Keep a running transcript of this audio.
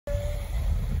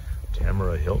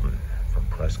Tamara Hilton from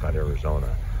Prescott,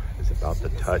 Arizona is about to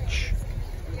touch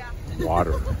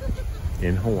water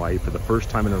in Hawaii for the first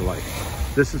time in her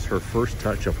life. This is her first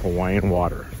touch of Hawaiian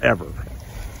water ever.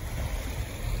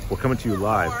 We're coming to you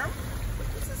live.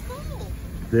 This is cool.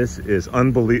 This is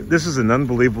unbelievable. This is an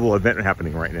unbelievable event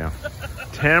happening right now.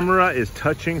 Tamara is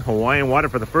touching Hawaiian water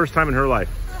for the first time in her life.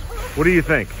 What do you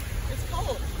think? It's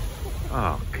cold.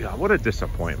 Oh God, what a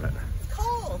disappointment. It's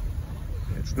cold.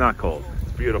 It's not cold.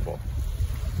 It's beautiful.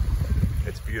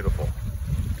 It's beautiful.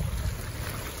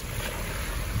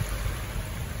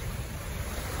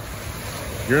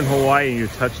 You're in Hawaii and you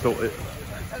touch the... Okay,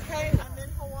 I'm in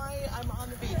Hawaii. I'm on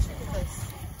the beach. Look at this.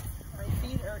 My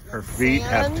feet are in Her feet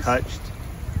sand. have touched.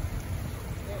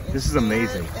 This is Sand,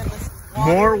 amazing. and this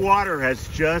More water has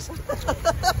just...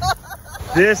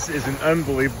 This is an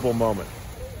unbelievable moment.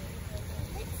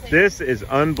 This is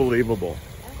unbelievable.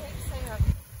 I hate sand.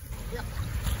 Yep.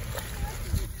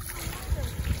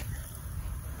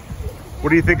 What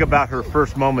do you think about her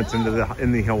first moments in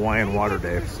the Hawaiian water,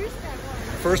 Dave?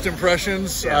 First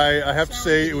impressions, Yeah. I have to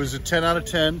say it was a 10 out of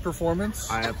 10 performance.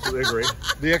 I absolutely agree.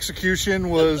 The execution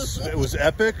was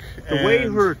epic. The way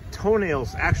her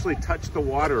toenails actually touched the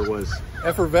water was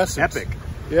effervescent. epic.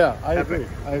 Yeah, I Epic. agree.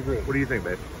 I agree. What do you think,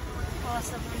 babe?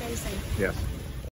 Awesome, amazing. Yes.